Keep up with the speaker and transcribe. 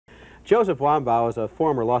Joseph Wambaugh is a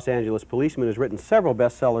former Los Angeles policeman who's written several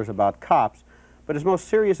bestsellers about cops, but his most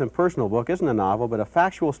serious and personal book isn't a novel, but a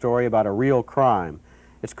factual story about a real crime.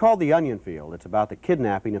 It's called The Onion Field. It's about the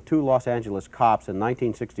kidnapping of two Los Angeles cops in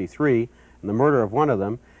 1963 and the murder of one of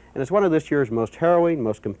them, and it's one of this year's most harrowing,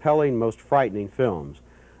 most compelling, most frightening films.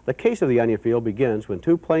 The case of The Onion Field begins when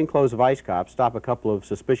two plainclothes vice cops stop a couple of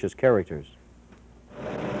suspicious characters.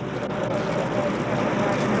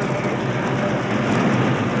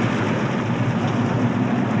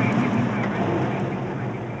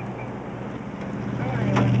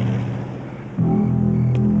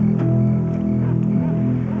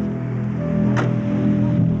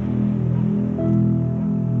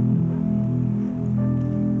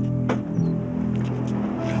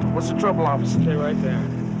 What's the trouble, officer? Stay right there.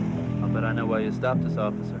 I'll bet I know why you stopped us,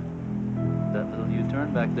 officer. That little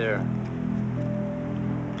U-turn back there.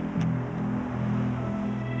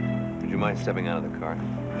 Would you mind stepping out of the car?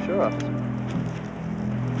 Sure, officer.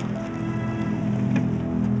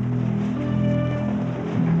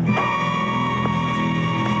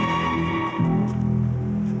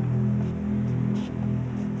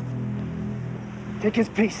 Take his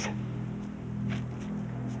piece.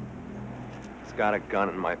 He's got a gun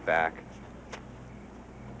in my back.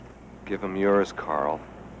 Give him yours, Carl.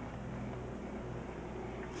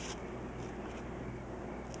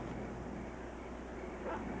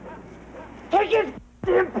 Take his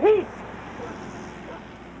damn piece!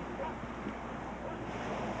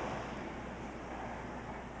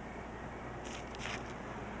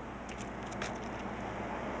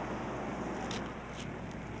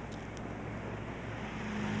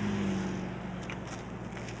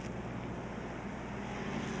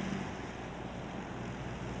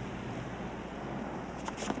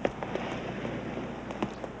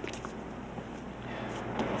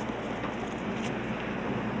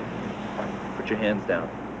 Put your hands down.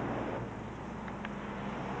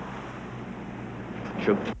 Put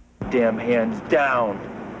your damn hands down.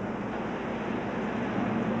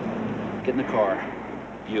 Get in the car.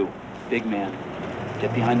 You, big man.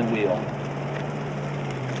 Get behind the wheel.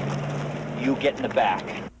 You get in the back.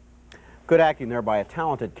 Good acting there by a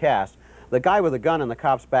talented cast. The guy with the gun in the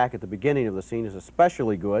cop's back at the beginning of the scene is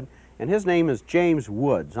especially good, and his name is James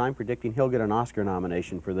Woods. I'm predicting he'll get an Oscar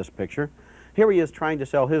nomination for this picture. Here he is trying to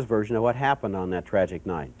sell his version of what happened on that tragic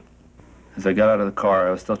night. As I got out of the car,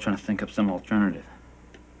 I was still trying to think up some alternative.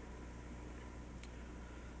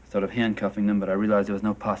 I thought of handcuffing them, but I realized there was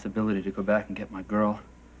no possibility to go back and get my girl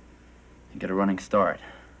and get a running start.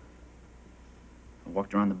 I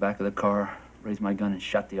walked around the back of the car, raised my gun, and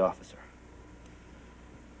shot the officer.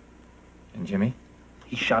 And Jimmy?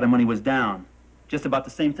 He shot him when he was down, just about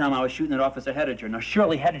the same time I was shooting at Officer Hediger. Now,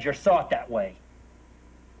 surely Hediger saw it that way.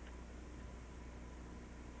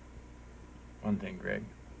 One thing, Greg.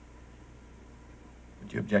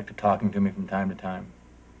 Would you object to talking to me from time to time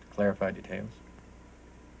to clarify details?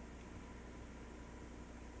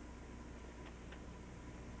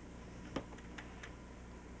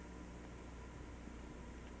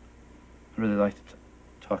 I'd really like to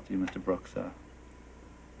talk to you, Mr. Brooks.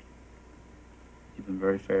 You've been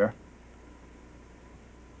very fair.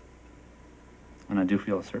 And I do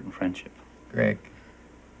feel a certain friendship. Greg,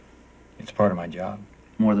 it's part of my job.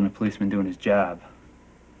 More than a policeman doing his job.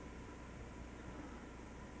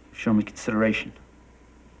 You've shown me consideration.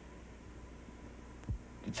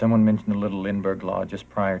 Did someone mention the little Lindbergh Law just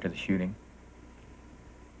prior to the shooting?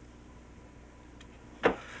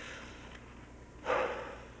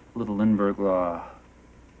 Little Lindbergh Law.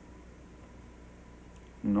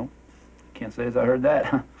 No, can't say as I heard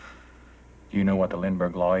that. Do you know what the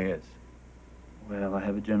Lindbergh Law is? Well, I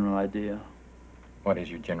have a general idea. What is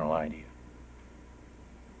your general idea?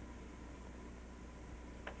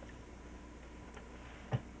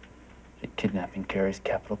 That kidnapping carries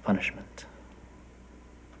capital punishment.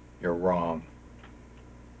 You're wrong.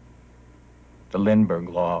 The Lindbergh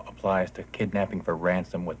Law applies to kidnapping for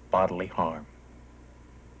ransom with bodily harm.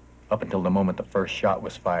 Up until the moment the first shot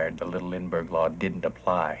was fired, the little Lindbergh Law didn't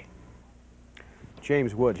apply.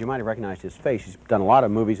 James Woods, you might have recognized his face. He's done a lot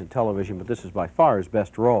of movies and television, but this is by far his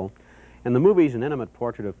best role. And the movie's an intimate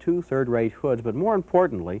portrait of two third-rate hoods, but more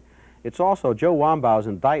importantly, it's also Joe Wambaugh's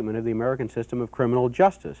indictment of the American system of criminal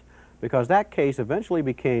justice, because that case eventually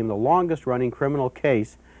became the longest-running criminal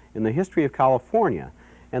case in the history of California.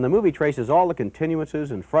 And the movie traces all the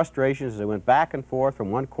continuances and frustrations as they went back and forth from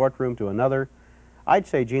one courtroom to another. I'd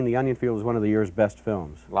say, Gene, The Onion Field is one of the year's best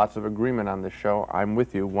films. Lots of agreement on this show. I'm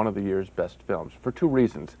with you, one of the year's best films, for two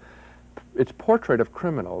reasons. Its portrait of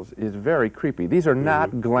criminals is very creepy. These are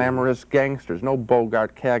not glamorous gangsters, no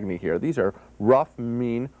Bogart Cagney here. These are rough,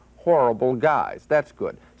 mean, horrible guys. That's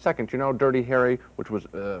good. Second, you know Dirty Harry, which was,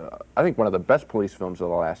 I think, one of the best police films of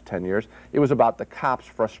the last 10 years. It was about the cops'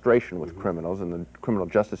 frustration with criminals and the criminal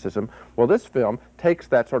justice system. Well, this film takes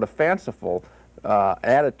that sort of fanciful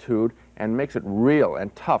attitude and makes it real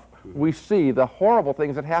and tough. We see the horrible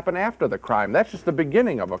things that happen after the crime. That's just the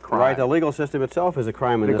beginning of a crime. Right, the legal system itself is a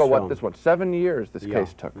crime in this film. This one, 7 years this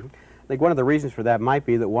case took. I think one of the reasons for that might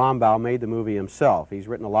be that Wambaugh made the movie himself. He's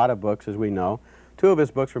written a lot of books, as we know. 2 of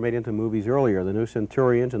his books were made into movies earlier, The New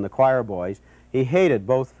Centurions and The Choir Boys. He hated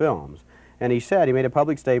both films. And he said, he made a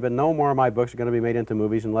public statement, no more of my books are going to be made into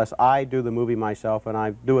movies unless I do the movie myself and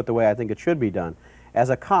I do it the way I think it should be done. As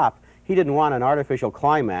a cop, he didn't want an artificial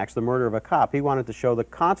climax, the murder of a cop. He wanted to show the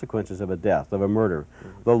consequences of a death, of a murder,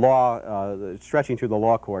 the law, stretching through the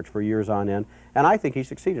law courts for years on end. And I think he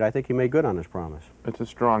succeeded. I think he made good on his promise. It's a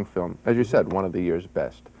strong film. As you said, one of the year's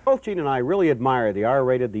best. Both Gene and I really admire the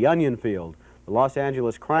R-rated The Onion Field, the Los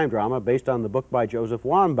Angeles crime drama based on the book by Joseph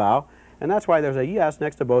Wambaugh, and that's why there's a yes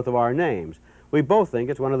next to both of our names. We both think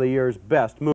it's one of the year's best movies.